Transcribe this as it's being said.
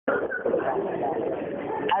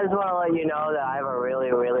I just want to let you know that I have a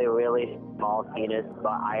really, really, really small penis,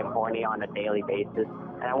 but I am horny on a daily basis.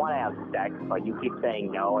 And I want to have sex, but you keep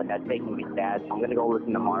saying no, and that's making me sad. So I'm going to go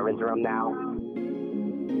listen to Marvin's Room now.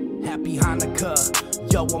 Happy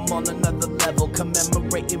Hanukkah, yo, I'm on another level,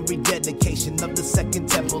 commemorating rededication of the Second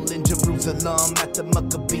Temple in Jerusalem at the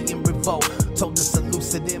Maccabean revolt. Told the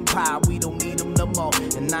Seleucid Empire we don't need them no more,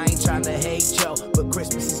 and I ain't trying to hate yo, but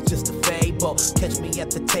Christmas is just a fable. Catch me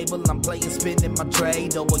at the table, I'm playing, spinning my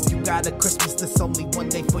Dreidel. Well, you got a Christmas that's only one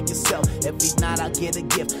day for yourself. Every night I get a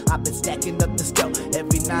gift, I've been stacking up the stuff.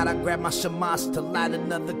 Every night I grab my shamash to light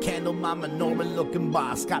another candle. My menorah looking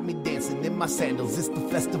boss got me dancing in my sandals. It's the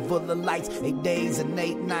festival of lights, 8 days and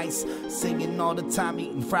 8 nights, singing all the time,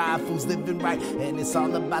 eating fried foods, living right. And it's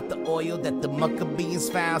all about the oil that the Maccabees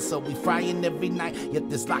found, so we frying every night, yet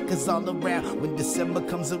there's lockers all around. When December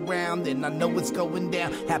comes around, then I know it's going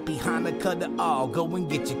down. Happy Hanukkah to all, go and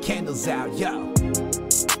get your candles out, yo.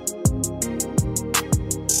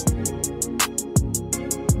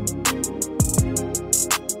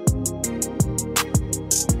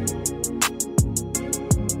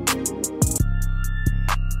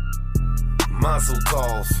 Mazel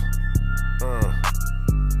tov,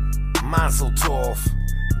 Mazel tov,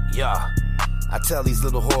 yeah. I tell these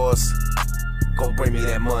little whores, go bring me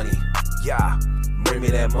that money, yeah. Bring me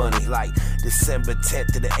that money, like December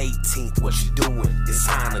 10th to the 18th, what you doing? It's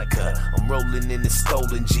Hanukkah. I'm rolling in the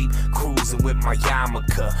stolen Jeep, cruising with my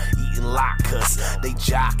yarmulke, eating latkes. They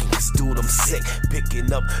jocking, cause dude, I'm sick,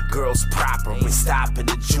 picking up girls proper and stopping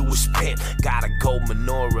the Jewish pit. Got a gold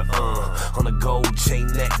menorah, on a gold chain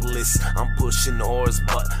necklace. I'm pushing whores,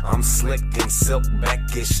 but I'm slick and silk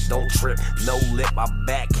backish. Don't trip, no lip, I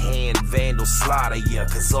backhand vandal slaughter ya,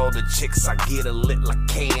 cause all the chicks I get are lit like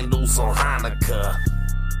candles on Hanukkah.